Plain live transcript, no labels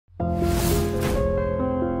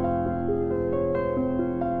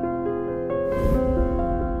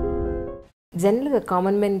జనరల్గా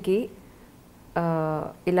కామన్ మెన్కి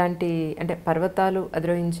ఇలాంటి అంటే పర్వతాలు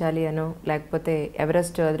అధిరోహించాలి అనో లేకపోతే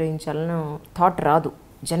ఎవరెస్ట్ అధిరోహించాలనో థాట్ రాదు,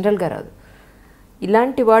 జనరల్గా రాదు.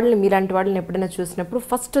 ఇలాంటి వాళ్ళని మీలాంటి వాళ్ళని ఎప్పుడైనా చూసినప్పుడు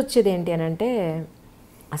ఫస్ట్ వచ్చేది ఏంటి అని అంటే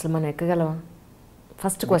అసలు మనం ఎక్కగలమా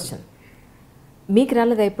ఫస్ట్ క్వశ్చన్. మీకు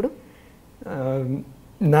రాలేదా ఇప్పుడు?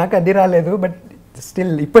 నాకు అది రాలేదు, బట్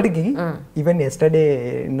స్టిల్ ఇప్పటికీ ఈవెన్ ఎస్టర్డే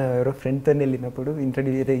నా ఎవరో ఫ్రెండ్తో వెళ్ళినప్పుడు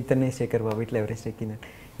ఇంట్రడ్యూస్ ఇతనే శేఖర్ బాబు ఇట్లా ఎవరెస్ట్ ఎక్కినారు.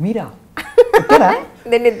 మీరా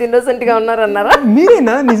నేను ఇంత ఇన్నోసెంట్గా ఉన్నారన్నారా?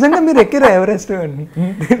 మీరేనా నిజంగా మీరు ఎక్కిరా ఎవరెస్ట్ అని?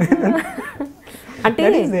 అంటే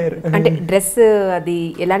డ్రెస్ అది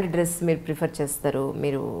ఎలాంటి డ్రెస్ మీరు ప్రిఫర్ చేస్తారు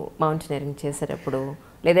మీరు మౌంటైనరింగ్ చేసేటప్పుడు?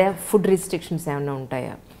 లేదా ఫుడ్ రిస్ట్రిక్షన్స్ ఏమైనా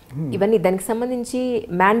ఉంటాయా? ఇవన్నీ దానికి సంబంధించి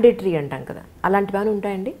మ్యాండేటరీ అంటాం కదా, అలాంటివి ఏమైనా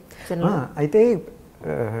ఉంటాయండి? అయితే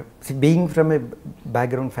being from A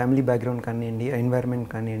background, family background కానివ్వండి, ఎన్వైర్న్మెంట్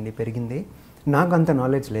కానివ్వండి పెరిగింది, నాకు అంత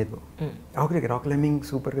నాలెడ్జ్ లేదు. ఒకరికి రాక్ క్లైంబింగ్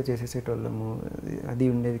సూపర్గా చేసేసేటోళ్ళము అది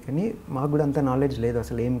ఉండేది, కానీ మాకు కూడా అంత నాలెడ్జ్ లేదు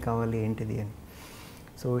అసలు ఏం కావాలి ఏంటిది అని.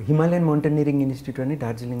 సో హిమాలయన్ మౌంటైనీరింగ్ ఇన్స్టిట్యూట్ అని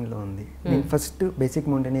డార్జిలింగ్లో ఉంది. నేను ఫస్ట్ బేసిక్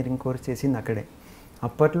మౌంటైనీరింగ్ కోర్స్ చేసింది అక్కడే.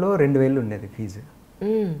 అప్పట్లో 2,000 ఉండేది ఫీజు,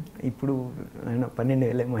 ఇప్పుడు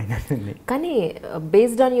 12,000 ఏమో అయినట్టుంది. కానీ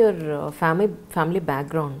based on your family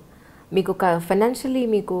background మీకు ఫైనాన్షియల్లీ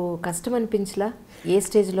మీకు కష్టం అనిపించలా ఏ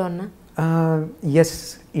స్టేజ్లో ఉన్నా? Yes,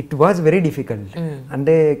 it was very difficult.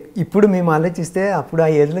 అంటే ఇప్పుడు మేము ఆలోచిస్తే అప్పుడు ఆ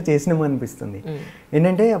ఏజ్లో చేసినాము అనిపిస్తుంది.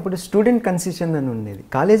 ఏంటంటే అప్పుడు స్టూడెంట్ కన్సెషన్ అని ఉండేది.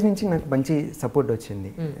 కాలేజ్ నుంచి నాకు మంచి సపోర్ట్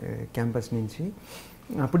వచ్చింది, క్యాంపస్ నుంచి.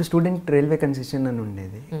 అప్పుడు స్టూడెంట్ రైల్వే కన్సెషన్ అని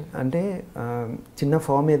ఉండేది. అంటే చిన్న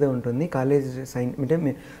ఫామ్ ఏదో ఉంటుంది, కాలేజ్ సైన్ అంటే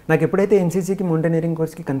నాకు ఎప్పుడైతే ఎన్సీసీకి మౌంటైనరింగ్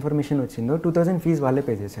కోర్స్కి కన్ఫర్మేషన్ వచ్చిందో 2,000 ఫీజు వాళ్ళే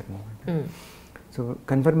పే చేశారు అనమాట. సో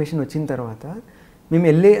కన్ఫర్మేషన్ వచ్చిన తర్వాత మేము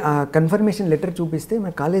వెళ్ళి ఆ కన్ఫర్మేషన్ లెటర్ చూపిస్తే మా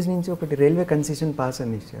కాలేజ్ నుంచి ఒకటి రైల్వే కన్సెషన్ పాస్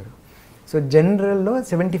అని ఇచ్చారు. సో జనరల్లో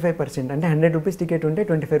 75%, అంటే 100 రూపీస్ టికెట్ ఉంటే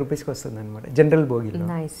 25 రూపీస్కి వస్తుంది అనమాట జనరల్ బోగీలో.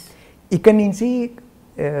 ఇక్కడ నుంచి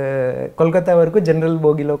కోల్కతా వరకు జనరల్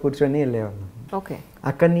బోగీలో కూర్చొని వెళ్ళేవాళ్ళం. ఓకే,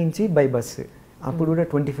 అక్కడి నుంచి బై బస్సు అప్పుడు కూడా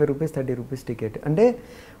 25 రూపీస్ 30 రూపీస్ టికెట్. అంటే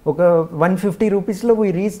ఒక 150 రూపీస్లో వీ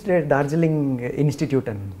రీచ్ డార్జిలింగ్ ఇన్స్టిట్యూట్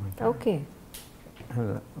అనమాట. ఓకే,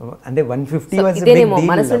 అంటే 150 ఇదేనేమో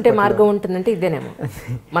మనసుంటే మార్గం ఉంటుందంటే ఇదేనేమో.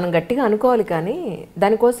 మనం గట్టిగా అనుకోవాలి, కానీ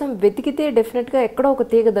దానికోసం వెతికితే డెఫినెట్గా ఎక్కడో ఒక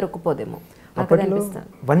తీగ దొరకపోదేమో.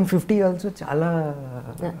 150 ఆల్సో చాలా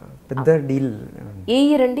పెద్ద డీల్. ఏ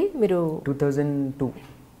ఇయర్ అండి మీరు?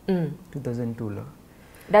 2002లో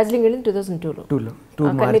డార్జిలింగ్ వెళ్ళింది 2002లో.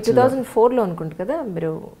 2004లో అనుకుంటు కదా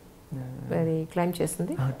మీరు అది క్లైమ్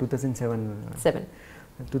చేస్తుంది?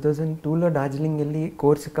 2002లో డార్జిలింగ్ వెళ్ళి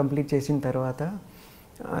కోర్స్ కంప్లీట్ చేసిన తర్వాత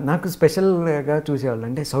నాకు స్పెషల్గా చూసేవాళ్ళు.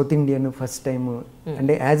 అంటే సౌత్ ఇండియన్ ఫస్ట్ టైం,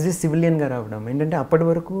 అంటే యాజ్ ఏ సివిలియన్గా రావడం. ఏంటంటే అప్పటి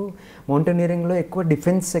వరకు మౌంటైనీరింగ్లో ఎక్కువ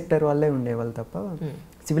డిఫెన్స్ సెక్టర్ వాళ్ళే ఉండేవాళ్ళు తప్ప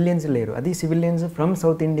సివిలియన్స్ లేరు. అది సివిలియన్స్ ఫ్రమ్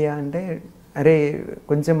సౌత్ ఇండియా అంటే అరే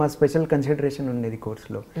కొంచెం ఆ స్పెషల్ కన్సిడరేషన్ ఉండేది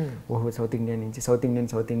కోర్స్లో. ఓహో సౌత్ ఇండియా నుంచి south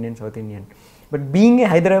Indian. But being a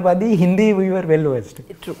Hyderabadi Hindi Weaver well versed.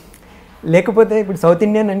 లేకపోతే ఇప్పుడు సౌత్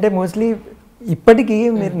ఇండియన్ అంటే మోస్ట్లీ ఇప్పటికీ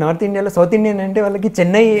మీరు నార్త్ ఇండియాలో సౌత్ ఇండియన్ అంటే వాళ్ళకి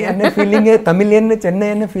చెన్నై అనే ఫీలింగ్, తమిళియన్ చెన్నై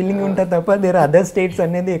అనే ఫీలింగ్ ఉంటుంది తప్ప దేర్ అదర్ స్టేట్స్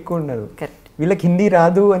అనేది ఎక్కువ ఉండదు. వీళ్ళకి హిందీ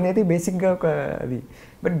రాదు అనేది బేసిక్గా ఒక అది.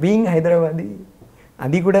 బట్ బీయింగ్ హైదరాబాదీ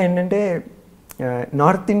అది కూడా ఏంటంటే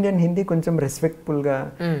నార్త్ ఇండియన్ హిందీ కొంచెం రెస్పెక్ట్ఫుల్గా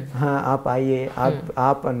ఆప్ ఆయే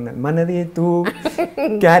ఆప్ అన్న, మనది తూ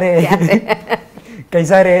క్యారే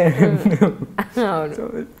కైసారే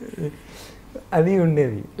అది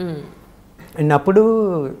ఉండేది. అండ్ అప్పుడు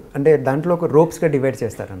అంటే దాంట్లో ఒక రోప్స్గా డివైడ్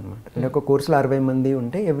చేస్తారనమాట. అంటే ఒక కోర్సులో 60 మంది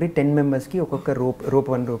ఉంటే ఎవ్రీ 10 మెంబర్స్కి ఒక్కొక్క రోప్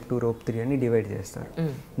 1, రోప్ 2, రోప్ 3 అని డివైడ్ చేస్తారు.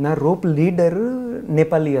 నా రోప్ లీడర్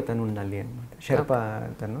నేపాలీ అతను ఉండాలి అనమాట. షెర్పా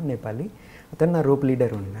అతను నేపాలీ అతను నా రోప్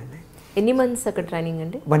లీడర్ ఉండాలి. ఎన్ని మంత్స్ అక్కడ ట్రైనింగ్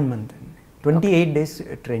అండి? 1 మంత్ అండి. 28 days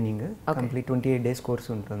training, complete 28 days course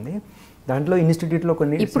ఉంటుంది. దాంట్లో ఇన్స్టిట్యూట్లో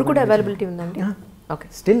కొన్ని ఇప్పుడు కూడా అవైలబిలిటీ ఉందండి? Okay,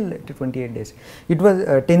 still 28 days. It was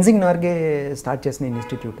Tenzing Norgay start చేసిన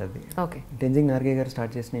ఇన్స్టిట్యూట్ అది. ఓకే, టెన్జింగ్ నార్గే గారు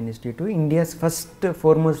స్టార్ట్ చేసిన institute, India's first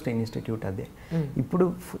foremost institute అదే. ఇప్పుడు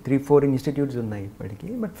 3-4 ఇన్స్టిట్యూట్స్ ఉన్నాయి ఇప్పటికీ,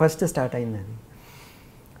 బట్ ఫస్ట్ స్టార్ట్ అయింది అది.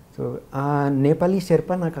 సో ఆ నేపాలీ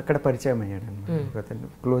షెర్పా నాకు అక్కడ పరిచయం అయ్యాడు అనమాట. అతను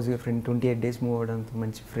క్లోజ్ ఫ్రెండ్, 28 డేస్ మూవ్ అవడంతో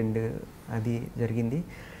మంచి ఫ్రెండ్ అది జరిగింది.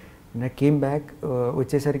 నాకు కేమ్ బ్యాక్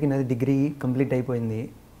వచ్చేసరికి నాది డిగ్రీ కంప్లీట్ అయిపోయింది,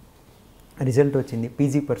 రిజల్ట్ వచ్చింది,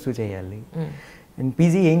 పీజీ పర్సూ చేయాలి. అండ్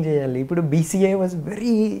పీజీ ఏం చేయాలి? ఇప్పుడు BCA was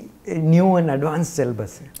very new and advance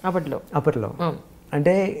syllabus అప్పట్లో.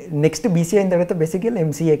 అంటే నెక్స్ట్ బీసీఏ అయిన తర్వాత బేసిక్గా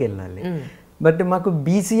ఎంసీఏకి వెళ్ళాలి. బట్ మాకు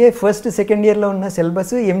బీసీఏ ఫస్ట్ సెకండ్ ఇయర్లో ఉన్న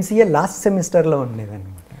సిలబస్ ఎంసీఏ లాస్ట్ సెమిస్టర్లో ఉండేది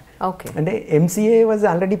అనమాట. అంటే MCA was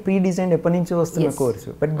already pre design ఎప్పటి నుంచో వస్తున్న course,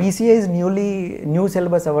 but BCA is new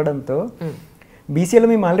syllabus అవ్వడంతో బీసీఏలో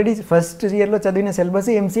మేము ఆల్రెడీ ఫస్ట్ ఇయర్లో చదివిన syllabus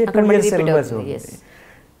MCA 2 years syllabus.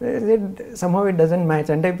 Somehow it doesn't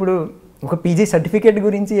match. అంటే ఇప్పుడు ఒక పీజీ సర్టిఫికేట్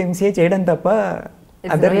గురించి ఎంసీఏ చేయడం తప్ప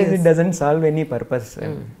otherwise it doesn't solve any purpose.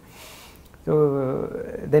 So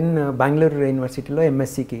then Bengaluru యూనివర్సిటీలో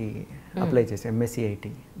ఎంఎస్సికి అప్లై చేశాను, ఎంఎస్సి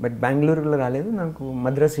ఐటీ. బట్ బెంగళూరులో రాలేదు, నాకు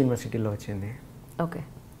మద్రాస్ యూనివర్సిటీలో వచ్చింది. ఓకే,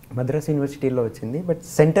 మద్రాస్ యూనివర్సిటీలో వచ్చింది. But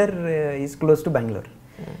centre is close to Bengaluru.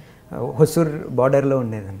 Hosur బార్డర్లో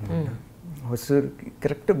ఉండేది అనమాట. హొసూర్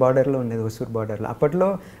కరెక్ట్ బార్డర్లో ఉండేది, హొసూర్ బార్డర్లో. అప్పట్లో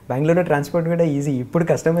బెంగళూరులో ట్రాన్స్పోర్ట్ కూడా ఈజీ, ఇప్పుడు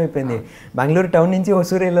కష్టమైపోయింది. బెంగళూరు టౌన్ నుంచి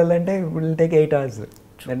హొసూర్ వెళ్ళాలంటే విల్ టేక్ 8 hours.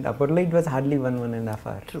 అండ్ అప్పట్లో it was hardly 1.5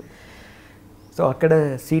 hours. So అక్కడ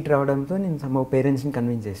సీట్ రావడంతో నేను సమ్ పేరెంట్స్ని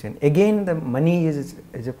కన్విన్స్ చేశాను. Again the money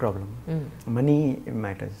is a problem. Money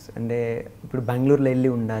matters. అంటే ఇప్పుడు బెంగళూరులో వెళ్ళి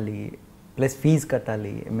ఉండాలి, ప్లస్ ఫీజు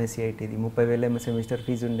కట్టాలి. ఎంఎస్సి ఐటీది 30,000 సెమిస్టర్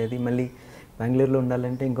ఫీజు ఉండేది. మళ్ళీ బెంగళూరులో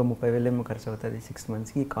ఉండాలంటే ఇంకో 30,000 ఖర్చు అవుతుంది 6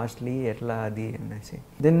 monthsకి, కాస్ట్లీ ఎట్లా అది అనేసి.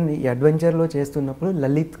 దెన్ ఈ అడ్వెంచర్లో చేస్తున్నప్పుడు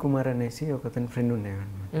లలిత్ కుమార్ అనేసి ఒక అతని ఫ్రెండ్ ఉండేవాడు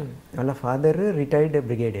అనమాట. వాళ్ళ father retired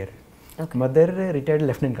brigadier, mother retired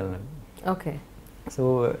lieutenant colonel. Okay. So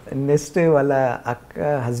next వాళ్ళ అక్క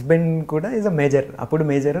హస్బెండ్ కూడా ఈజ్ అ మేజర్, అప్పుడు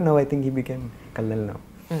major, now I think he became colonel now.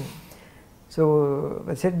 So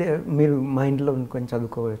said మీరు మా ఇంట్లో కొంచెం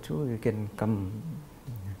చదువుకోవచ్చు, యూ కెన్ కమ్.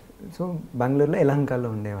 సో బెంగళూరులో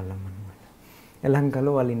యలహంకలో ఉండేవాళ్ళం అనమాట.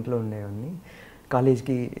 యలహంకలో వాళ్ళ ఇంట్లో ఉండేవాడిని.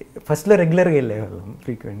 కాలేజ్కి ఫస్ట్లో రెగ్యులర్గా వెళ్ళేవాళ్ళం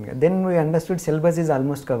ఫ్రీక్వెంట్గా. Then we understood syllabus is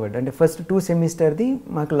almost covered. అంటే ఫస్ట్ 2 సెమిస్టర్ది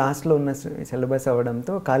మాకు లాస్ట్లో ఉన్న సిలబస్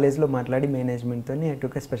అవ్వడంతో కాలేజ్లో మాట్లాడి మేనేజ్మెంట్తో I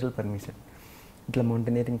took a special permission. ఇట్లా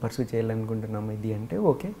మౌంటైనీరింగ్ పర్సూ చేయాలనుకుంటున్నాము ఇది అంటే,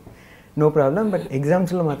 ఓకే నో ప్రాబ్లం, బట్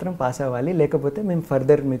ఎగ్జామ్స్లో మాత్రం పాస్ అవ్వాలి, లేకపోతే మేము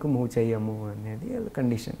ఫర్దర్ మీకు మూవ్ చేయము అనేది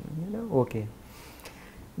కండిషన్. ఓకే.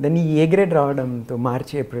 దెన్ ఈ ఏ గ్రేడ్ రావడంతో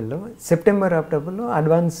మార్చి ఏప్రిల్లో, సెప్టెంబర్ అక్టోబర్లో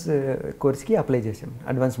అడ్వాన్స్ కోర్స్కి అప్లై చేసాం,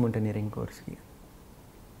 అడ్వాన్స్ మౌంటైనీరింగ్ కోర్స్కి.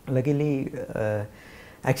 లకీలీ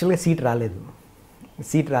యాక్చువల్గా సీట్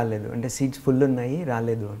రాలేదు, అంటే సీట్స్ ఫుల్ ఉన్నాయి,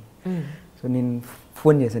 రాలేదు అని. సో నేను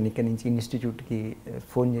ఫోన్ చేశాను ఇక్కడ నుంచి ఇన్స్టిట్యూట్కి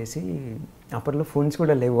ఫోన్ చేసి, అప్పట్లో ఫోన్స్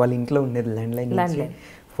కూడా లేవు, వాళ్ళ ఇంట్లో ఉండేది ల్యాండ్లైన్ నుంచి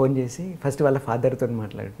ఫోన్ చేసి ఫస్ట్ వాళ్ళ ఫాదర్తో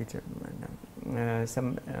మాట్లాడిపించాడు.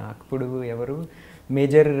 అప్పుడు ఎవరు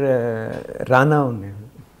మేజర్ రానా ఉండేవాడు.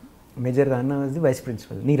 Major Rana was the vice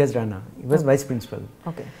principal, Neeraj రానా ఈ was vice principal.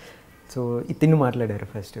 Okay. So ఇతను మాట్లాడారు,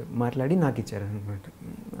 ఫస్ట్ మాట్లాడి నాకు ఇచ్చారు అనమాట.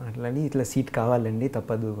 మాట్లాడి ఇట్లా సీట్ కావాలండి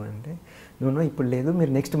తప్పదు అంటే, నో ఇప్పుడు లేదు,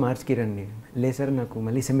 మీరు నెక్స్ట్ మార్చ్కి రండి. లేదు సార్ నాకు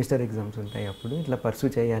మళ్ళీ సెమిస్టర్ ఎగ్జామ్స్ ఉంటాయి, అప్పుడు ఇట్లా పర్సూ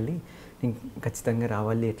చేయాలి, నేను ఖచ్చితంగా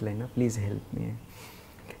రావాలి, ఎట్లయినా ప్లీజ్ హెల్ప్ మీ.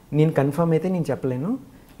 నేను కన్ఫర్మ్ అయితే నేను చెప్పలేను,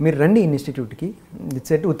 మీరు రండి ఇన్స్టిట్యూట్కి.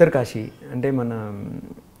 ఇట్స్ ఎట్ ఉత్తరకాశీ, అంటే మన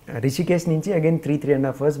రిషికేశ్ నుంచి అగైన్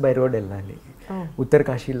 3.5 hours బై రోడ్ వెళ్ళాలి,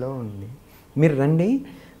 ఉత్తరకాశీలో ఉంది. మీరు రండి,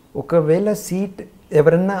 ఒకవేళ సీట్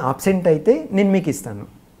ఎవరన్నా ఆబ్సెంట్ అయితే నేను మీకు ఇస్తాను,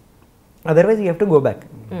 otherwise you have to go back.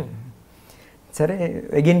 సరే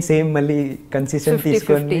అగైన్ సేమ్ మళ్ళీ కన్సెషన్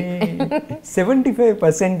తీసుకొని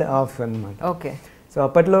 75% ఆఫ్ అనమాట. ఓకే. సో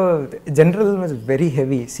అప్పట్లో general was very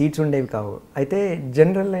heavy, seats ఉండేవి కావు. అయితే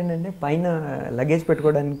జనరల్ ఏంటంటే పైన లగేజ్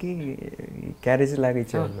పెట్టుకోవడానికి క్యారేజ్ లాగా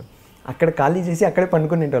ఇచ్చేవాళ్ళు, అక్కడ ఖాళీ చేసి అక్కడే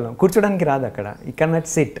పండుకునేటోళ్ళం. కూర్చోడానికి రాదు అక్కడ, ఈ కెనాట్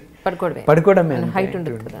సిట్, పడుకోవడమే, హైట్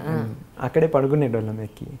ఉంటుంది కదా, అక్కడే పడుకునేటోళ్ళం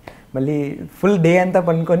ఎక్కి. మళ్ళీ ఫుల్ డే అంతా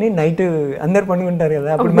పండుకొని నైట్ అందరు పండుకుంటారు కదా,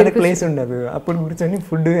 అప్పుడు మనకి ప్లేస్ ఉండదు, అప్పుడు కూర్చొని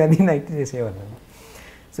ఫుడ్ అది నైట్ చేసేవాళ్ళం.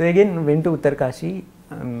 సో అగైన్ వెంట Uttarkashi.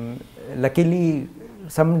 Luckily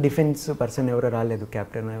some defence person ఎవరో రాలేదు,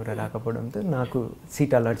 కెప్టెన్ ఎవరో రాకపోవడంతో నాకు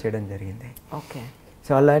సీట్ అలాట్ చేయడం జరిగింది. ఓకే.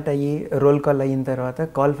 సో అలాట్ అయ్యి రోల్ కాల్ అయిన తర్వాత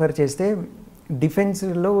కాల్ ఫర్ చేస్తే,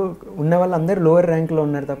 డిఫెన్స్లో ఉన్న వాళ్ళందరూ లోవర్ ర్యాంక్లో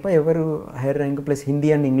ఉన్నారు తప్ప ఎవరు hire rank plus Hindi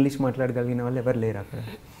and English మాట్లాడగలిగిన వాళ్ళు ఎవరు లేరు అక్కడ.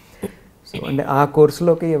 సో అంటే ఆ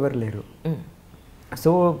కోర్సులోకి ఎవరు లేరు.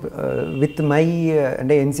 సో విత్ మై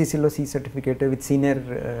అంటే ఎన్సీసీలో C certificate with senior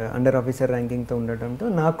under officer ర్యాంకింగ్తో ఉండటంతో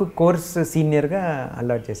నాకు కోర్స్ సీనియర్గా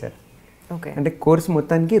అలాట్ చేశారు. అంటే కోర్స్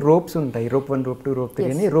మొత్తానికి రోప్స్ ఉంటాయి, రోప్ 1, రోప్ 2, రోప్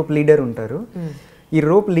 3 అని రోప్ లీడర్ ఉంటారు. ఈ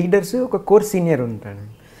రోప్ లీడర్స్ ఒక కోర్స్ సీనియర్ ఉంటాడు,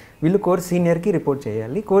 వీళ్ళు కోర్స్ సీనియర్కి రిపోర్ట్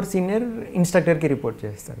చేయాలి, కోర్స్ సీనియర్ ఇన్స్ట్రక్టర్కి రిపోర్ట్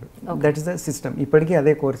చేస్తారు. దట్ ఈస్ ద సిస్టమ్, ఇప్పటికీ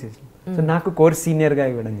అదే కోర్స్ సిస్టమ్. సో నాకు కోర్స్ సీనియర్గా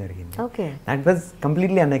ఇవ్వడం జరిగింది. That was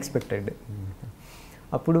completely unexpected.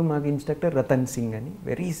 అప్పుడు మాకు ఇన్స్ట్రక్టర్ రతన్ సింగ్ అని,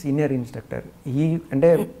 వెరీ సీనియర్ ఇన్స్ట్రక్టర్. ఈ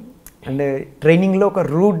అంటే ట్రైనింగ్లో ఒక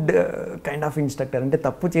రూడ్ కైండ్ ఆఫ్ ఇన్స్ట్రక్టర్, అంటే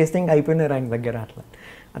తప్పు చేస్తే ఇంకా అయిపోయిన ర్యాంక్ దగ్గర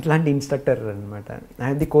అట్లాంటి ఇన్స్ట్రక్టర్ అనమాట. I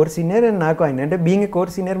the course senior and నాకు ఆయన, అంటే బీయింగ్ ఏ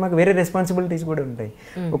కోర్స్ సీనియర్ మాకు వేరే రెస్పాన్సిబిలిటీస్ కూడా ఉంటాయి.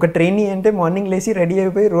 ఒక ట్రైనీ అంటే మార్నింగ్ లేచి రెడీ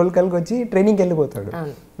అయిపోయి రోల్ కాల్కి వచ్చి ట్రైనింగ్కి వెళ్ళిపోతాడు.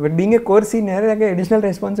 But being a course senior additional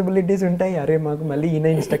responsibilities ఉంటాయి. అరే మాకు మళ్ళీ ఈయన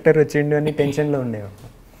ఇన్స్ట్రక్టర్ వచ్చిండు అని టెన్షన్లో ఉండేవాడు.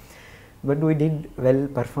 But we did well,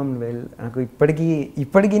 perform well. నాకు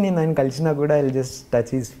ఇప్పటికీ నేను ఆయన కలిసినా కూడా I just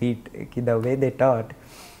touch his feet, the way they taught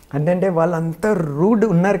అంటే వాళ్ళంతా రూడ్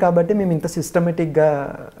ఉన్నారు కాబట్టి మేము ఇంత సిస్టమేటిక్గా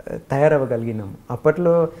తయారవ్వగలిగినాం.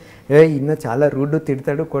 అప్పట్లో ఈయన చాలా రూడ్,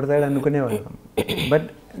 తిడతాడు, కొడతాడు అనుకునేవాళ్ళం. బట్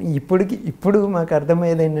ఇప్పుడు మాకు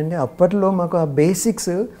అర్థమయ్యేది ఏంటంటే అప్పట్లో మాకు ఆ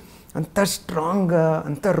బేసిక్స్ అంత స్ట్రాంగ్గా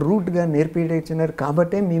అంత రూట్గా నేర్పించినారు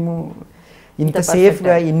కాబట్టే మేము ఇంత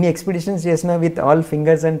సేఫ్గా ఇన్ని ఎక్స్పెడిషన్స్ చేసిన with all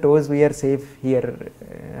fingers and toes we are safe here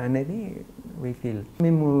అనేది వీ ఫీల్.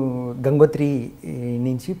 మేము గంగోత్రి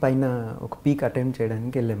నుంచి పైన ఒక పీక్ అటెంప్ట్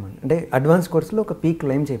చేయడానికి వెళ్ళామని. అంటే అడ్వాన్స్ కోర్సులో ఒక పీక్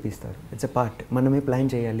క్లైమ్ చేపిస్తారు. It's a part. మనమే ప్లాన్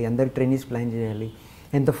చేయాలి, అందరు ట్రైనీస్ ప్లాన్ చేయాలి,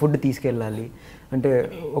 ఎంత ఫుడ్ తీసుకెళ్ళాలి అంటే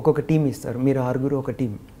ఒక్కొక్క టీం ఇస్తారు. మీరు 6 ఒక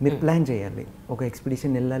టీం, మీరు ప్లాన్ చేయాలి. ఒక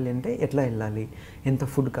ఎక్స్పెడిషన్ వెళ్ళాలి అంటే ఎట్లా వెళ్ళాలి, ఎంత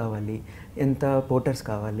ఫుడ్ కావాలి, ఎంత పోర్టర్స్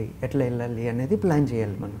కావాలి, ఎట్లా వెళ్ళాలి అనేది ప్లాన్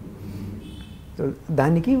చేయాలి మనం. సో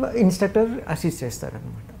దానికి ఇన్స్ట్రక్టర్ అసిస్ట్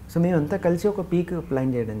చేస్తారనమాట. సో మేమంతా కలిసి ఒక పీక్ ప్లాన్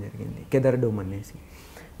చేయడం జరిగింది, కేదార్ డోమ్ అనేసి.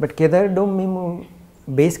 బట్ కేదార్ డోమ్ మేము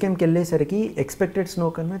బేస్ క్యాంప్కి వెళ్ళేసరికి ఎక్స్పెక్టెడ్ స్నో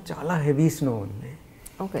కన్నా చాలా హెవీ స్నో ఉంది.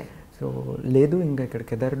 ఓకే. సో లేదు ఇంకా ఇక్కడ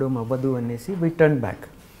కేదార్ డోమ్ అవ్వదు అనేసి వి టర్న్ బ్యాక్.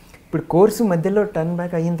 ఇప్పుడు కోర్సు మధ్యలో టర్న్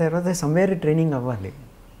బ్యాక్ అయిన తర్వాత సమ్వేర్ ట్రైనింగ్ అవ్వాలి.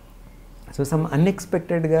 సో సమ్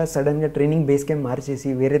అన్ఎక్స్పెక్టెడ్గా సడన్గా ట్రైనింగ్ బేస్ క్యాంప్ మార్చేసి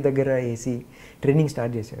వేరే దగ్గర వేసి ట్రైనింగ్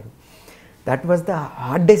స్టార్ట్ చేశారు. That was the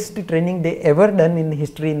hardest training they ever done in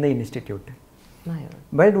history in the institute.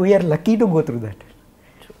 But we are lucky to go through that.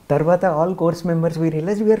 తర్వాత all course members we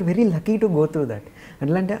realise we are very lucky to go through that.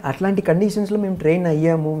 అట్లాంటి కండిషన్స్లో మేము train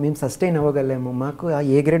అయ్యాము, మేము sustain అవ్వగలేము, మాకు ఆ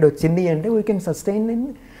A grade వచ్చింది అంటే we can sustain in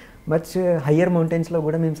much higher మౌంటైన్స్లో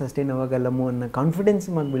కూడా మేము సస్టైన్ అవ్వగలము అన్న కాన్ఫిడెన్స్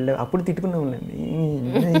మాకు బిల్డ్. అప్పుడు తిట్టుకున్నాండి,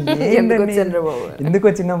 ఎందుకు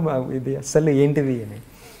వచ్చినాం బాబు ఇది అస్సలు ఏంటిది అని.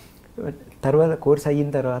 తర్వాత కోర్స్ అయిన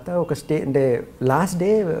తర్వాత ఒక అంటే లాస్ట్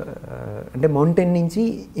డే అంటే మౌంటైన్ నుంచి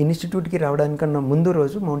ఇన్స్టిట్యూట్కి రావడానికన్నా ముందు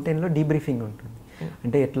రోజు మౌంటైన్లో డీబ్రీఫింగ్ ఉంటుంది.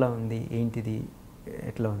 అంటే ఎట్లా ఉంది, ఏంటిది,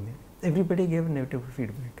 ఎట్లా ఉంది, ఎవ్రీబడి గేవ్ నెగటివ్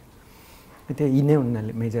ఫీడ్బ్యాక్. అయితే ఈయనే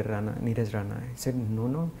ఉండాలి major Rana, Neeraj Rana. Said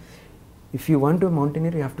no, if you want to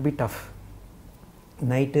mountaineer you have to be tough.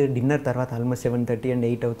 Night dinner తర్వాత ఆల్మోస్ట్ 7:30 and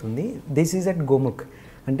 8 అవుతుంది. దిస్ ఈజ్ అట్ గోముఖ్,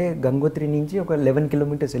 అంటే గంగోత్రి నుంచి ఒక 11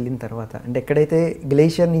 kilometers వెళ్ళిన తర్వాత, అంటే ఎక్కడైతే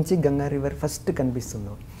గ్లేషియర్ నుంచి గంగా రివర్ ఫస్ట్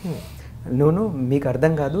కనిపిస్తుందో. నో మీకు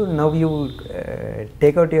అర్థం కాదు, now you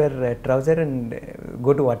takeout your trouser and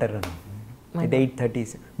go to water run at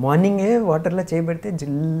 8:30. మార్నింగే వాటర్లో చేయబెడితే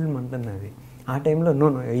జిల్మంటుంది అది. ఆ టైంలో no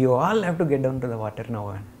you all have to get down to the water now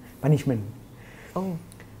punishment.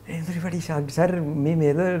 Everybody shock. Sir మేము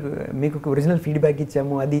ఏదో మీకు ఒరిజినల్ ఫీడ్బ్యాక్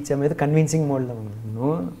ఇచ్చాము, అది ఇచ్చాము, ఏదో కన్విన్సింగ్ మోడ్లో ఉంది. No,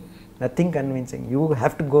 nothing convincing, you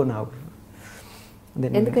have to go now.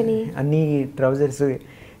 ఎందుకని అన్ని ట్రౌజర్స్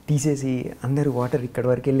తీసేసి అందరూ వాటర్ ఇక్కడ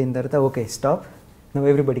వరకు వెళ్ళిన తర్వాత okay stop, now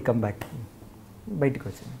everybody come back. బయటకు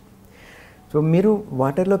వచ్చింది. సో మీరు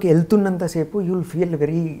వాటర్లోకి వెళ్తున్నంతసేపు you will feel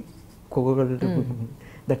very cold.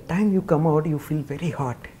 The time you come out you feel very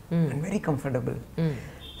hot and very comfortable.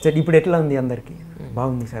 Sir ఇప్పుడు ఎట్లా ఉంది అందరికీ?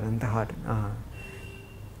 బాగుంది సార్, అంత హాట్.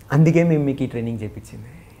 అందుకే మేము మీకు ఈ ట్రైనింగ్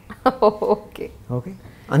చేయించింది. ఓకే ఓకే,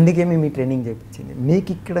 అందుకే మేము ఈ ట్రైనింగ్ చేయించింది.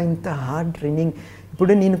 మీకు ఇక్కడ ఇంత హార్డ్ ట్రైనింగ్.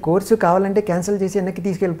 ఇప్పుడు నేను కోర్సు కావాలంటే క్యాన్సిల్ చేసి వెనక్కి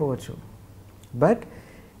తీసుకెళ్ళిపోవచ్చు. బట్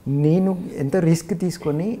నేను ఎంత రిస్క్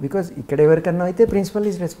తీసుకొని, బికాజ్ ఇక్కడ ఎవరికన్నా అయితే ప్రిన్సిపల్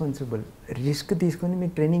ఈజ్ రెస్పాన్సిబుల్, రిస్క్ తీసుకొని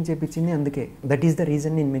మీకు ట్రైనింగ్ చేయించింది. అందుకే దట్ ఈస్ ద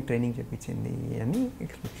రీజన్ నేను మీకు ట్రైనింగ్ చేయించింది అని.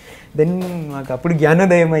 దెన్ మాకు అప్పుడు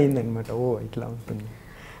జ్ఞానోదయం అయిందనమాట. ఓ ఇట్లా ఉంటుంది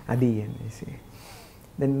అది అనేసి.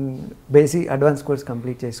 Then basic advance course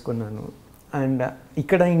complete చేసుకున్నాను. అండ్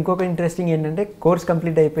ఇక్కడ ఇంకొక ఇంట్రెస్టింగ్ ఏంటంటే కోర్స్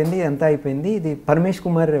కంప్లీట్ అయిపోయింది, అంతా అయిపోయింది. ఇది పరమేష్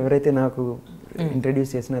కుమార్ ఎవరైతే నాకు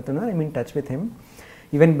ఇంట్రడ్యూస్ చేసిన అతను, I mean touch with him.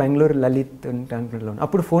 Even Bengaluru Lalit టెంపుల్లో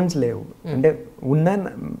అప్పుడు ఫోన్స్ లేవు, అంటే ఉన్నా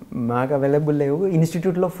మాకు అవైలబుల్ లేవు.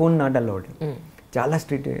 ఇన్స్టిట్యూట్లో ఫోన్ నాట్ అలౌడ్, చాలా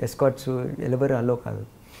స్ట్రిక్ట్, ఎస్కాట్స్ ఎవరు అలో కాదు.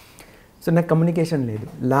 సో నాకు కమ్యూనికేషన్ లేదు.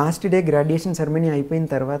 లాస్ట్ డే గ్రాడ్యుయేషన్ సెరమనీ అయిపోయిన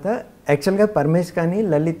తర్వాత యాక్చువల్గా పరమేష్ కానీ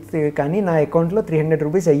లలిత్ కానీ నా అకౌంట్లో 300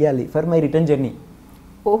 rupees వెయ్యాలి for my return journey.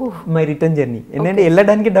 My return journey ఎందుకంటే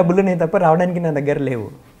వెళ్ళడానికి డబ్బులు నేను తప్ప రావడానికి నా దగ్గర లేవు.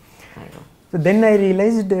 So then I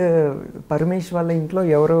realised Paramesh వాళ్ళ ఇంట్లో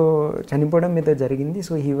ఎవరో చనిపోవడం మీద జరిగింది.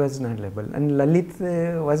 So he was not available and Lalit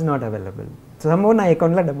was not available. So somehow నా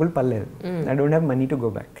అకౌంట్లో డబ్బులు పర్లేదు. I don't have money to go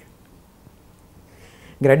back.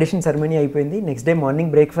 Graduation ceremony అయిపోయింది. నెక్స్ట్ డే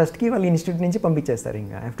మార్నింగ్ బ్రేక్ఫాస్ట్కి వాళ్ళు ఇన్స్టిట్యూట్ నుంచి పంపించేస్తారు.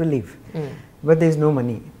 ఇంకా I have to leave, but there is no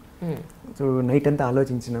money. So night అంతా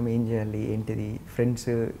ఆలోచించినాం ఏం చేయాలి ఏంటిది. ఫ్రెండ్స్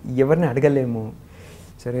ఎవరిని అడగలేము.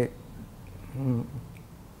 సరే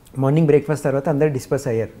మార్నింగ్ బ్రేక్ఫాస్ట్ తర్వాత అందరు డిస్పస్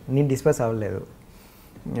అయ్యారు. నేను డిస్పస్ అవ్వలేదు.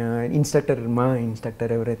 మా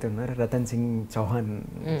ఇన్స్ట్రక్టర్ ఎవరైతే ఉన్నారో రతన్ సింగ్ చౌహాన్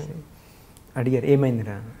అడిగారు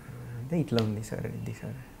ఏమైందిరా అంటే ఇట్లా ఉంది సార్, ఇది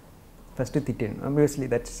సార్. ఫస్ట్ తిట్టాను, obviously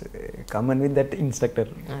that's common with that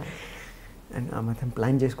instructor. And ఆ మాత్రం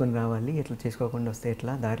ప్లాన్ చేసుకొని రావాలి, ఎట్లా చేసుకోకుండా వస్తే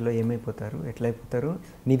ఎట్లా, దారిలో ఏమైపోతారు, ఎట్లా అయిపోతారు,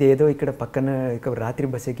 నీదేదో ఇక్కడ పక్కన ఇక రాత్రి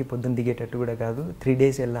బస్ ఎక్కి పొద్దున్న దిగేటట్టు కూడా కాదు, 3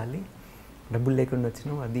 days వెళ్ళాలి, డబ్బులు లేకుండా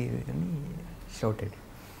వచ్చినావు అది అని షౌటెడ్.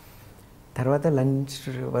 తర్వాత లంచ్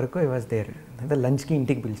వరకు ఐ వాజ్ దేర్. అంటే లంచ్కి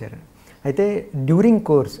ఇంటికి పిలిచారు. అయితే డ్యూరింగ్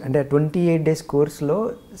కోర్స్ అంటే 28 days కోర్స్లో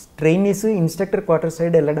ట్రైనీస్ ఇన్స్ట్రక్టర్ క్వార్టర్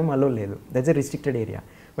సైడ్ వెళ్ళడం అలో లేదు, that's a restricted area.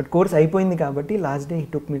 But course అయిపోయింది కాబట్టి last day he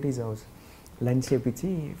took me to his house, lunch చేపించి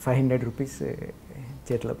 500 rupees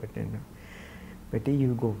చేతిలో పెట్టండు. పెట్టి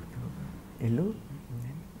యూ గో వెళ్ళు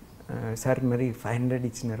సార్, మరి 500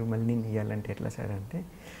 ఇచ్చినారు మళ్ళీ నేను ఇవ్వాలంటే ఎట్లా సార్ అంటే,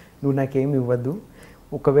 నువ్వు నాకేమి ఇవ్వద్దు,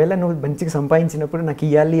 ఒకవేళ నువ్వు మంచిగా సంపాదించినప్పుడు నాకు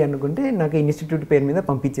ఇవ్వాలి అనుకుంటే నాకు ఇన్స్టిట్యూట్ పేరు మీద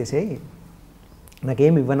పంపించేసేయి,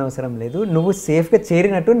 నాకేం ఇవ్వనవసరం లేదు, నువ్వు సేఫ్గా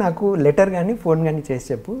చేరినట్టు నాకు లెటర్ కానీ ఫోన్ కానీ చేసి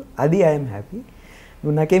చెప్పు, అది ఐఎమ్ హ్యాపీ,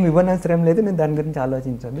 నువ్వు నాకేం ఇవ్వనవసరం లేదు, నేను దాని గురించి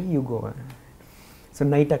ఆలోచించదు, యూ గో. సో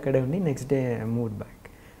నైట్ అక్కడే ఉండి next day move back.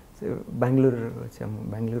 So Bengaluru వచ్చాము.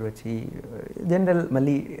 బెంగళూరు వచ్చి జనరల్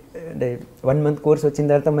మళ్ళీ అంటే 1 month కోర్స్ వచ్చిన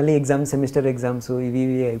తర్వాత మళ్ళీ ఎగ్జామ్స్, సెమిస్టర్ ఎగ్జామ్స్ ఇవి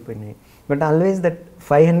అయిపోయినాయి. బట్ ఆల్వేస్ దట్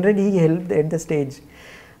 500 ఈ హెల్ప్ ఎట్ ద స్టేజ్,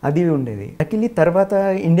 అది ఉండేది. యాక్చువల్లీ తర్వాత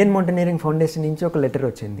ఇండియన్ మౌంటైనరింగ్ ఫౌండేషన్ నుంచి ఒక లెటర్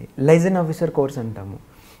వచ్చింది, లైజన్ ఆఫీసర్ కోర్స్ అంటాము.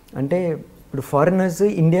 అంటే ఇప్పుడు ఫారినర్స్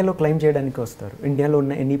ఇండియాలో క్లైమ్ చేయడానికి వస్తారు, ఇండియాలో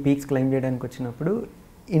ఉన్న ఎన్ని పీక్స్ క్లైమ్ చేయడానికి వచ్చినప్పుడు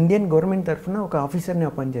ఇండియన్ గవర్నమెంట్ తరఫున ఒక ఆఫీసర్ని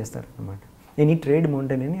అపాయింట్ చేస్తారు అనమాట, any trade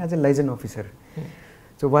మౌంటైనర్ని as a liaison officer.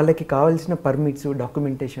 So వాళ్ళకి కావాల్సిన పర్మిట్స్,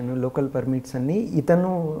 డాక్యుమెంటేషన్, లోకల్ పర్మిట్స్ అన్నీ ఇతను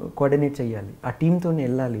కోఆర్డినేట్ చేయాలి, ఆ టీంతో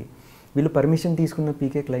వెళ్ళాలి, వీళ్ళు పర్మిషన్ తీసుకున్న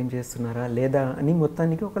పీకే క్లైమ్ చేస్తున్నారా లేదా అని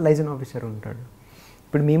మొత్తానికి ఒక లైజన్ ఆఫీసర్ ఉంటాడు.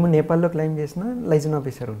 ఇప్పుడు మేము నేపాల్లో క్లైమ్ చేసిన లైజన్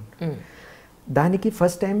ఆఫీసర్ ఉంటాడు. దానికి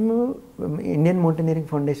first time Indian mountaineering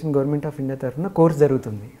foundation government of India తరఫున కోర్స్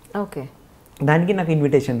జరుగుతుంది. ఓకే, దానికి నాకు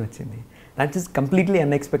ఇన్విటేషన్ వచ్చింది. That is completely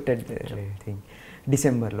unexpected thing.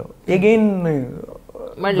 డిసెంబర్లో అగైన్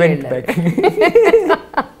వెంట్ బ్యాక్.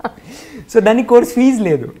 సో దానికి కోర్స్ ఫీజు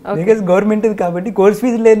లేదు, బికాస్ గవర్నమెంట్ కాబట్టి కోర్స్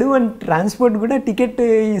ఫీజు లేదు, అండ్ ట్రాన్స్పోర్ట్ కూడా టికెట్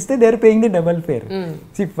ఇస్తే they are paying the double fair.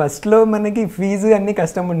 ఫస్ట్లో మనకి ఫీజు అన్ని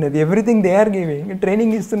కష్టం ఉండేది, everything they are giving,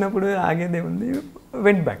 training ఇస్తున్నప్పుడు ఆగేదే ఉంది.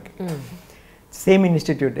 వెంట్ బ్యాక్, సేమ్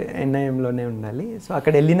ఇన్స్టిట్యూట్ ఎన్ఐఎంలోనే ఉండాలి. సో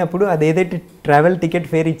అక్కడ వెళ్ళినప్పుడు అదేదైతే ట్రావెల్ టికెట్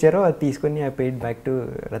ఫేర్ ఇచ్చారో అది తీసుకొని I paid back to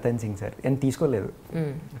Ratan Singh sir. అని తీసుకోలేదు,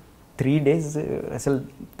 3 days అసలు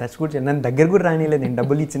టచ్ కూడా నన్ను దగ్గర కూడా రానిలేదు, నేను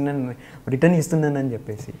డబ్బులు ఇచ్చినాను రిటర్న్ ఇస్తున్నాను అని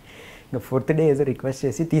చెప్పేసి. ఇంకా 4th day ఏదో రిక్వెస్ట్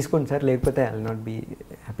చేసి తీసుకోండి సార్, లేకపోతే I will not be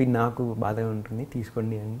happy, నాకు బాధగా ఉంటుంది,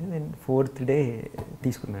 తీసుకోండి అంటే నేను 4th day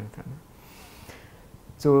తీసుకున్నాను తను.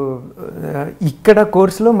 సో ఇక్కడ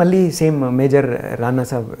కోర్సులో మళ్ళీ సేమ్ మేజర్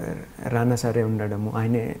రానా సారే ఉండడము,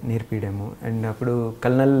 ఆయనే నేర్పించడము. అండ్ అప్పుడు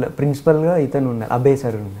కల్నల్ ప్రిన్సిపల్గా ఇతను ఉన్నారు, అబే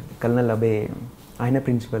సార్ ఉన్నారు, కల్నల్ అబే, ఆయన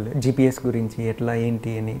ప్రిన్సిపల్. జీపీఎస్ గురించి ఎట్లా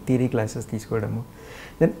ఏంటి అని థియరీ క్లాసెస్ తీసుకోవడము.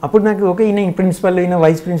 దెన్ అప్పుడు నాకు ఓకే, ఈయన ప్రిన్సిపల్, ఈయన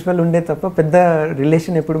వైస్ ప్రిన్సిపల్ ఉండే తప్ప పెద్ద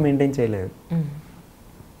రిలేషన్ ఎప్పుడు మెయింటైన్ చేయలేదు.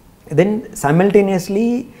 దెన్ సైమల్టేనియస్లీ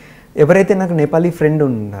ఎవరైతే నాకు నేపాలీ ఫ్రెండ్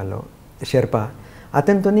ఉండాలో షెర్పా,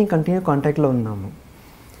 అతనితో కంటిన్యూ కాంటాక్ట్లో ఉన్నాము.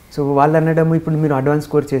 సో వాళ్ళు అనడము, ఇప్పుడు మీరు అడ్వాన్స్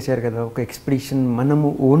కోర్స్ చేశారు కదా, ఒక ఎక్స్పిడిషన్ మనము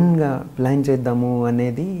ఓన్గా ప్లాన్ చేద్దాము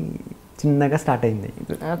అనేది చిన్నగా స్టార్ట్ అయింది.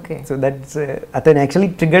 ఓకే, సో దట్స్ అతను actually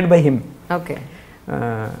triggered by him. Okay,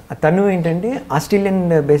 తను ఏంటంటే ఆస్ట్రేలియన్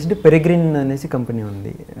బేస్డ్ పెరిగ్రిన్ అనేసి కంపెనీ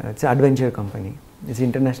ఉంది, it's adventure company, it's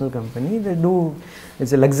international company.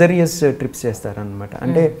 It's luxurious trips చేస్తారనమాట.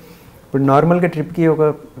 అంటే ఇప్పుడు నార్మల్గా ట్రిప్కి ఒక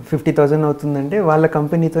 50,000 అవుతుందంటే వాళ్ళ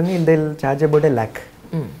కంపెనీతో they charge about a lakh.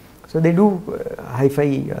 So they do hi-fi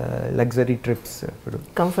luxury trips. ఇప్పుడు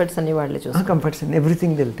కంఫర్ట్స్ అన్ని వాళ్ళే చూస్తారు, comforts and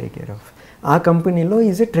everything they will take care of. ఆ కంపెనీలో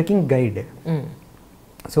is a trekking guide.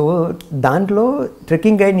 So దాంట్లో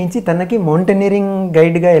ట్రెక్కింగ్ గైడ్ నుంచి తనకి మౌంటైనరింగ్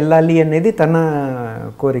గైడ్గా వెళ్ళాలి అనేది తన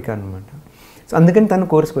కోరిక అనమాట. సో అందుకని తను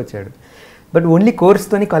కోర్స్కి వచ్చాడు. బట్ ఓన్లీ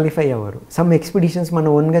కోర్స్తోని క్వాలిఫై అవ్వరు, సమ్ ఎక్స్పిడిషన్స్ మనం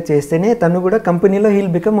ఓన్గా చేస్తేనే తను కూడా కంపెనీలో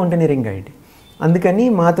హీల్ బికమ్ మౌంటైనరింగ్ గైడ్. అందుకని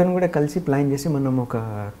మాతో కూడా కలిసి ప్లాన్ చేసి మనం ఒక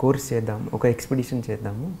కోర్స్ చేద్దాం, ఒక ఎక్స్పిడిషన్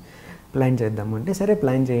చేద్దాము, ప్లాన్ చేద్దాము అంటే సరే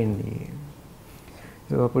ప్లాన్ చేయండి.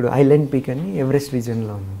 సో అప్పుడు ఐలాండ్ పీక్ అని ఎవరెస్ట్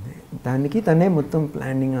రీజన్లో ఉంది, దానికి తనే మొత్తం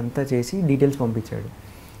ప్లానింగ్ అంతా చేసి డీటెయిల్స్ పంపించాడు.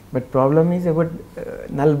 బట్ ప్రాబ్లమ్ ఈజ్ అబౌట్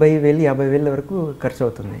 40,000-50,000 వరకు ఖర్చు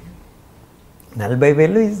అవుతుంది.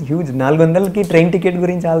 40,000 ఈజ్ హ్యూజ్. 400కి ట్రైన్ టికెట్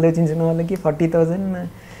గురించి ఆలోచించిన వాళ్ళకి 40,000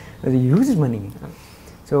 అది హ్యూజ్ మనీ.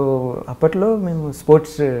 సో అప్పట్లో మేము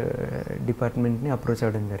స్పోర్ట్స్ డిపార్ట్మెంట్ని అప్రోచ్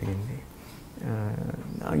అవ్వడం జరిగింది,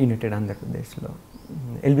 యునైటెడ్ ఆంధ్రప్రదేశ్లో.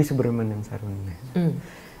 ఎల్బి సుబ్రహ్మణ్యం సార్ ఉంది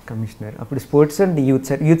కమిషనర్. అప్పుడు sports and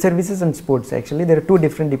youth services and sports, actually there are 2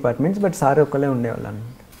 different departments, but sir ఒక్కలే ఉండేవాళ్ళు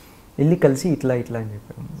అనమాట. వెళ్ళి కలిసి ఇట్లా అని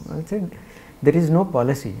చెప్పాము. There is no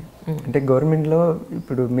policy. అంటే గవర్నమెంట్లో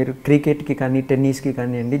ఇప్పుడు మీరు క్రికెట్కి కానీ టెన్నిస్కి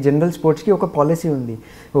కానివ్వండి, జనరల్ స్పోర్ట్స్కి ఒక పాలసీ ఉంది.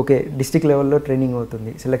 ఓకే, డిస్ట్రిక్ట్ లెవెల్లో ట్రైనింగ్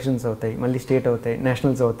అవుతుంది, సెలక్షన్స్ అవుతాయి, మళ్ళీ స్టేట్ అవుతాయి,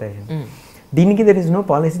 నేషనల్స్ అవుతాయి. దీనికి there is no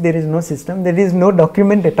policy, there is no system, there is no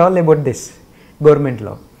document at all about this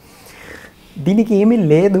గవర్నమెంట్లో. దీనికి ఏమీ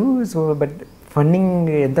లేదు. సో బట్ ఫండింగ్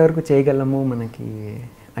ఎంతవరకు చేయగలము మనకి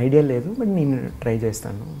ఐడియా లేదు, బట్ నేను ట్రై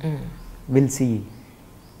చేస్తాను, విల్ సీ.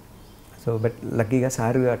 సో బట్ లక్కీగా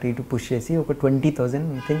సార్ అటు ఇటు పుష్ చేసి ఒక 20,000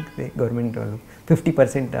 ఐ థింక్ గవర్నమెంట్ వాళ్ళు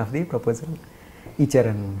 50% ఆఫ్ ది ప్రపోజల్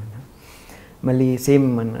ఇచ్చారనమాట. మళ్ళీ సేమ్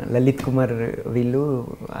మన లలిత్ కుమార్ వీళ్ళు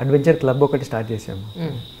అడ్వెంచర్ క్లబ్ ఒకటి స్టార్ట్ చేసాము.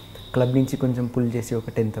 క్లబ్ నుంచి కొంచెం పుల్ చేసి ఒక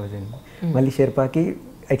 10,000, మళ్ళీ షెర్పాకి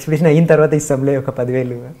ఎక్స్పిడిషన్ అయిన తర్వాత ఇస్తాంలే ఒక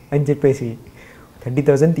 10,000 అని చెప్పేసి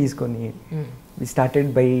 30,000 తీసుకొని we started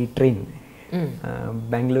by train.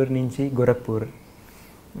 Bengaluru నుంచి గోరఖ్పూర్,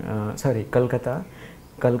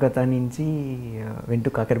 కల్కతా నుంచి went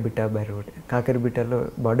కాకర్బిట్ట by road, కాకర్బిట్టలో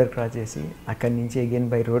border cross చేసి అక్కడి నుంచి again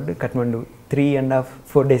by road Kathmandu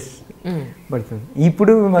 3.5-4 days పడుతుంది.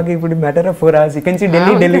 ఇప్పుడు మాకు ఇప్పుడు మ్యాటర్ ఆఫ్ 4 hours ఇక్కడి నుంచి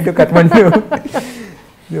Delhi to Kathmandu.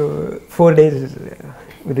 4 days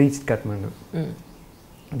reach Kathmandu.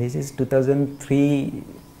 This is 2003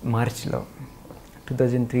 మార్చ్లో.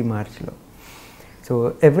 సో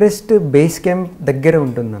ఎవరెస్ట్ బేస్ క్యాంప్ దగ్గర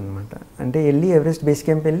ఉంటుందన్నమాట. అంటే వెళ్ళి ఎవరెస్ట్ బేస్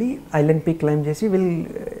క్యాంప్ వెళ్ళి ఐలాండ్ పీక్ క్లైంబ్ చేసి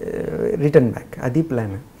రిటర్న్ బ్యాక్, అది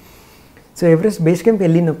plan. So Everest base camp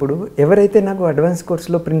వెళ్ళినప్పుడు ఎవరైతే నాకు అడ్వాన్స్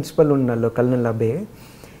కోర్స్లో ప్రిన్సిపల్ ఉన్నాలో కల్నల్ అబే,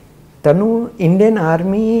 తను ఇండియన్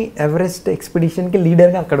ఆర్మీ ఎవరెస్ట్ ఎక్స్పిడిషన్కి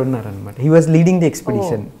లీడర్గా అక్కడ ఉన్నారనమాట. He was leading the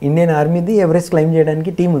expedition. Indian ఆర్మీది Everest claim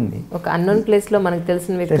చేయడానికి టీం ఉంది. ఒక అన్నోన్ ప్లేస్లో మనకు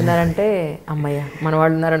తెలిసిన వ్యక్తి ఉన్నారంటే అమ్మయ్య మన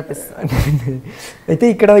వాళ్ళు ఉన్నారనిపిస్తుంది. అయితే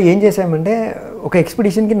ఇక్కడ ఏం చేసామంటే ఒక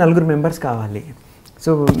ఎక్స్పిడిషన్కి 4 members కావాలి.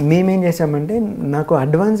 సో మేమేం చేసామంటే నాకు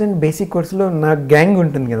అడ్వాన్స్ అండ్ బేసిక్ కోర్సులో నా గ్యాంగ్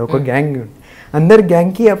ఉంటుంది కదా, ఒక గ్యాంగ్, అందరి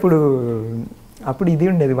గ్యాంగ్కి అప్పుడు ఇది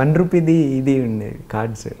ఉండేది ₹1 ఇది ఉండేది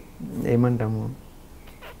కార్డ్స్, ఏమంటాము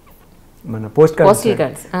మన పోస్టల్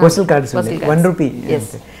కార్డ్స్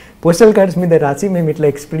 ₹1. పోస్టల్ కార్డ్స్ మీద రాసి మేము ఇట్లా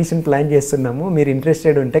ఎక్స్పిడిషన్ ప్లాన్ చేస్తున్నాము, మీరు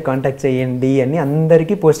ఇంట్రెస్టెడ్ ఉంటే కాంటాక్ట్ చేయండి అని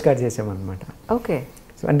అందరికీ పోస్ట్ కార్డ్ చేసామన్నమాట. ఓకే.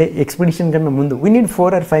 సో అంటే ఎక్స్పిడిషన్ కన్నా ముందు వీ నీడ్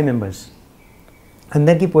 4 or 5 members,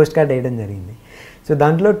 అందరికీ పోస్ట్ కార్డ్ వేయడం జరిగింది. సో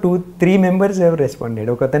దాంట్లో 2-3 members ఎవరు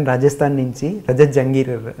రెస్పాండెడ్. ఒక అతను రాజస్థాన్ నుంచి రజత్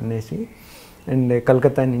జంగీర్ అనేసి, అండ్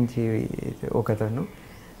కలకత్తా నుంచి ఒకతను,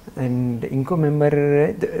 అండ్ ఇంకో మెంబర్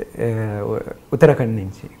ఉత్తరాఖండ్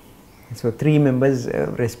నుంచి. So 3 members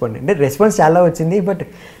respond. అంటే రెస్పాన్స్ చాలా వచ్చింది, బట్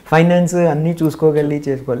ఫైనాన్స్ అన్నీ చేసుకోవాలి.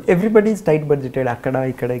 Everybody is tight budgeted. అక్కడ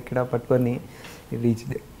ఇక్కడ పట్టుకొని రీచ్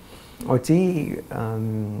వచ్చి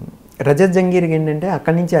రజత్ జంగీర్కి ఏంటంటే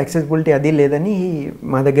అక్కడి నుంచి యాక్సెసిబిలిటీ అది లేదని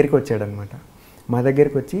మా దగ్గరికి వచ్చాడనమాట. మా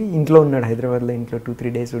దగ్గరికి వచ్చి ఇంట్లో ఉన్నాడు, హైదరాబాద్లో ఇంట్లో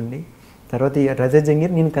 2-3 days ఉండి, తర్వాత రజత్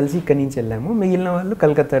జంగీర్ నేను కలిసి ఇక్కడి నుంచి వెళ్ళాము. మిగిలిన వాళ్ళు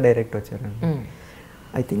కలకత్తా డైరెక్ట్ వచ్చారు.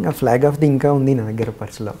 ఐ థింక్ ఆ ఫ్లాగ్ ఆఫ్ ది ఇంకా ఉంది నా దగ్గర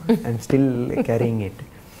పర్స్లో, ఐఎమ్ స్టిల్ క్యారీయింగ్ ఇట్.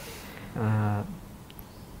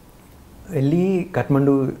 వెళ్ళి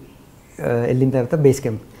కఠ్మండు వెళ్ళిన తర్వాత బేస్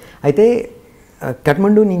క్యాంప్. అయితే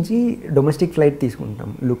కఠ్మండు నుంచి డొమెస్టిక్ ఫ్లైట్ తీసుకుంటాం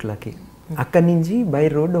లూక్లాకి. అక్కడి నుంచి బై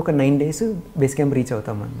రోడ్ ఒక 9 days బేస్ క్యాంప్ రీచ్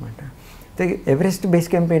అవుతాం అనమాట. అయితే ఎవరెస్ట్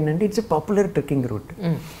బేస్ క్యాంప్ ఏంటంటే it's a popular trekking route.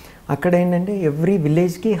 అక్కడ ఏంటంటే ఎవ్రీ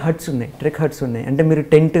విలేజ్కి హట్స్ ఉన్నాయి, ట్రెక్ హట్స్ ఉన్నాయి. అంటే మీరు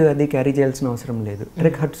టెంట్ అది క్యారీ చేయాల్సిన అవసరం లేదు,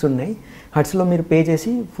 ట్రెక్ హట్స్ ఉన్నాయి. హట్స్లో మీరు పే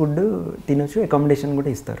చేసి ఫుడ్ తినొచ్చు, అకామిడేషన్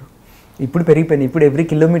కూడా ఇస్తారు. ఇప్పుడు పెరిగిపోయినాయి, ఇప్పుడు ఎవ్రీ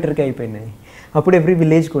కిలోమీటర్కి అయిపోయినాయి. అప్పుడు ఎవ్రీ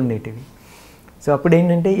విలేజ్కి ఉండేటివి. సో అప్పుడు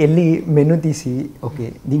ఏంటంటే వెళ్ళి మెనూ తీసి, ఓకే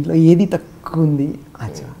దీంట్లో ఏది తక్కువ ఉంది,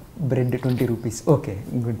 అచ్చా బ్రెడ్ ₹20, ఓకే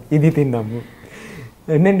గుడ్, ఇది తిందాము.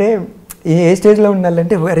 ఏంటంటే ఏ స్టేజ్లో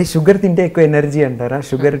ఉండాలంటే అరే షుగర్ తింటే ఎక్కువ ఎనర్జీ అంటారా,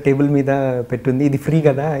 షుగర్ టేబుల్ మీద పెట్టుంది, ఇది ఫ్రీ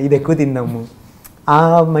కదా, ఇది ఎక్కువ తిందాము, ఆ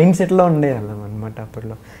మైండ్ సెట్లో ఉండేవాళ్ళం అనమాట.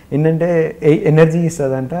 అప్పట్లో ఏంటంటే ఎనర్జీ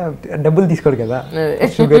ఇస్తుందంట, డబ్బులు తీసుకోడు కదా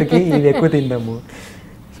షుగర్కి, ఇది ఎక్కువ తిందాము.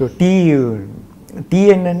 సో టీ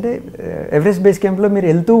ఏంటంటే ఎవరెస్ట్ బేస్ క్యాంప్లో మీరు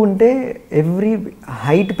వెళ్తూ ఉంటే ఎవ్రీ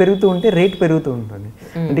హైట్ పెరుగుతూ ఉంటే రేట్ పెరుగుతూ ఉంటుంది.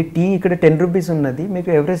 అంటే టీ ఇక్కడ ₹10 ఉన్నది,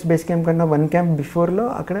 మీకు ఎవరెస్ట్ బేస్ క్యాంప్ కన్నా 1 camp బిఫోర్లో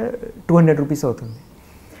అక్కడ ₹200 అవుతుంది.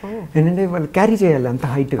 ఏంటంటే వాళ్ళు క్యారీ చేయాలి అంత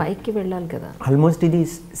హైట్, పైకి వెళ్ళాలి కదా. ఆల్మోస్ట్ ఇది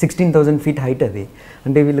 16,000 feet హైట్ అది.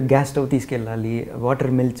 అంటే వీళ్ళు గ్యాస్ స్టవ్ తీసుకెళ్ళాలి,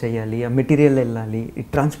 వాటర్ మెల్ట్ చేయాలి, ఆ మెటీరియల్ వెళ్ళాలి, ఈ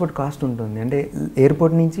ట్రాన్స్పోర్ట్ కాస్ట్ ఉంటుంది. అంటే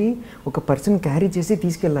ఎయిర్పోర్ట్ నుంచి ఒక పర్సన్ క్యారీ చేసి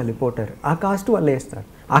తీసుకెళ్ళాలి పోర్టర్, ఆ కాస్ట్ వాళ్ళు వేస్తారు.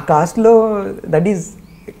 ఆ కాస్ట్లో దట్ ఈజ్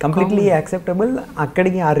కంప్లీట్లీ యాక్సెప్టబుల్.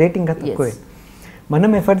 అక్కడికి ఆ రేట్ ఇంకా తక్కువే,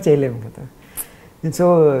 మనం ఎఫర్ట్ చేయలేము కదా. సో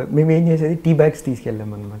మేము ఏం చేసేది టీ బ్యాగ్స్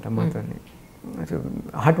తీసుకెళ్ళాం అనమాట మాతోనే.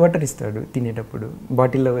 హాట్ వాటర్ ఇస్తాడు తినేటప్పుడు,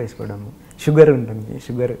 బాటిల్లో వేసుకోవడము, షుగర్ ఉంటుంది,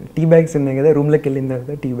 షుగర్ టీ బ్యాగ్స్ ఉన్నాయి కదా, రూమ్లోకి వెళ్ళిన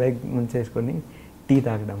తర్వాత టీ బ్యాగ్ ముంచేసుకొని టీ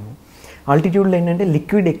తాగడము. ఆల్టిట్యూడ్లో ఏంటంటే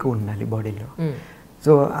లిక్విడ్ ఎక్కువ ఉండాలి బాడీలో.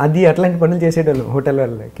 సో అది అట్లాంటి పనులు చేసేటోళ్ళు హోటల్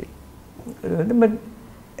వాళ్ళకి. But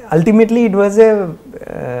ultimately it was a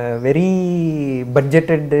very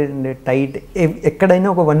budgeted and tight. ఎక్కడైనా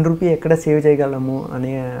ఒక ₹1 ఎక్కడ సేవ్ చేయగలము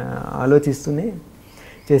అనే ఆలోచిస్తూనే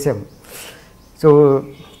చేసాము. So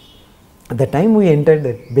the time we entered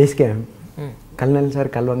base camp, colonel sir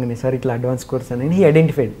కలవంగానే sir ఇట్లా అడ్వాన్స్ కోర్స్ అని he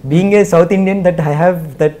identified being a south Indian that I have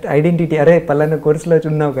that identity. అరే పలానా కోర్సులో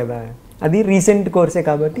ఉన్నావు కదా, అది రీసెంట్ కోర్సే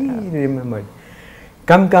కాబట్టి రిమెంబర్డ్.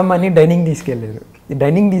 కమ్ అని డైనింగ్ తీసుకెళ్ళారు.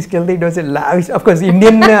 డైనింగ్ తీసుకెళ్తే it was lavish, of course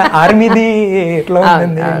Indian ఆర్మీది ఎట్లా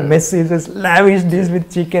ఉంటుంది mess, it was lavish dish with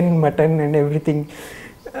chicken mutton and everything,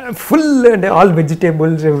 full అంటే ఆల్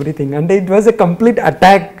వెజిటేబుల్స్ ఎవ్రీథింగ్. అంటే it was a complete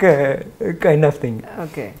attack kind of thing.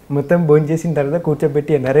 Okay, మొత్తం భోజనం చేసిన తర్వాత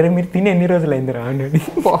కూర్చోబెట్టి అరే మీరు తిని ఎన్ని రోజులు అయింది రా అని.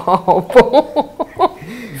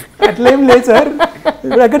 అట్లేం లేదు సార్,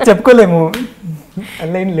 ఇప్పుడు అక్కడ చెప్పుకోలేము.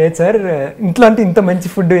 అట్లా ఏం లేదు సార్, ఇంట్లో అంటే ఇంత మంచి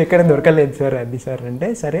ఫుడ్ ఎక్కడ దొరకలేదు సార్, అది సార్ అంటే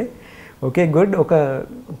సరే ఓకే గుడ్. ఒక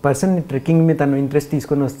పర్సన్ ట్రెక్కింగ్ మీద తను ఇంట్రెస్ట్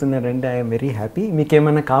తీసుకొని వస్తున్నారంటే ఐఎమ్ వెరీ హ్యాపీ. మీకు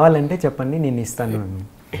ఏమైనా కావాలంటే చెప్పండి నేను ఇస్తాను అని.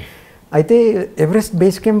 అయితే ఎవరెస్ట్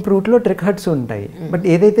బేస్ క్యాంప్ రూట్లో ట్రెక్ హట్స్ ఉంటాయి, బట్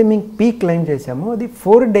ఏదైతే మేము పీక్ క్లైమ్ చేసామో అది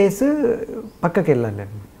 4 days పక్కకి వెళ్ళాలి.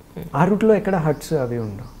 ఆ రూట్లో ఎక్కడ హట్స్ అవి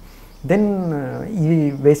ఉండవు. దెన్ ఈ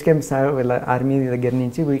బేస్ క్యాంప్ ఆర్మీ దగ్గర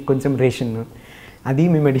నుంచి కొంచెం రేషన్ అది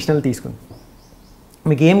మేము అడిషనల్ తీసుకున్నాం.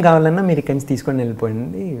 మీకు ఏం కావాలన్నా మీరు ఇక్కడి నుంచి తీసుకొని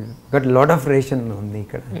వెళ్ళిపోయింది. బట్ లాట్ ఆఫ్ రేషన్ ఉంది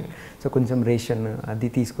ఇక్కడ, సో కొంచెం రేషన్ అది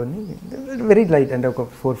తీసుకొని వెరీ లైట్ అంటే ఒక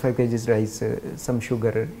 4-5 kgs rice, some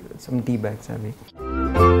sugar, some tea bags అవి.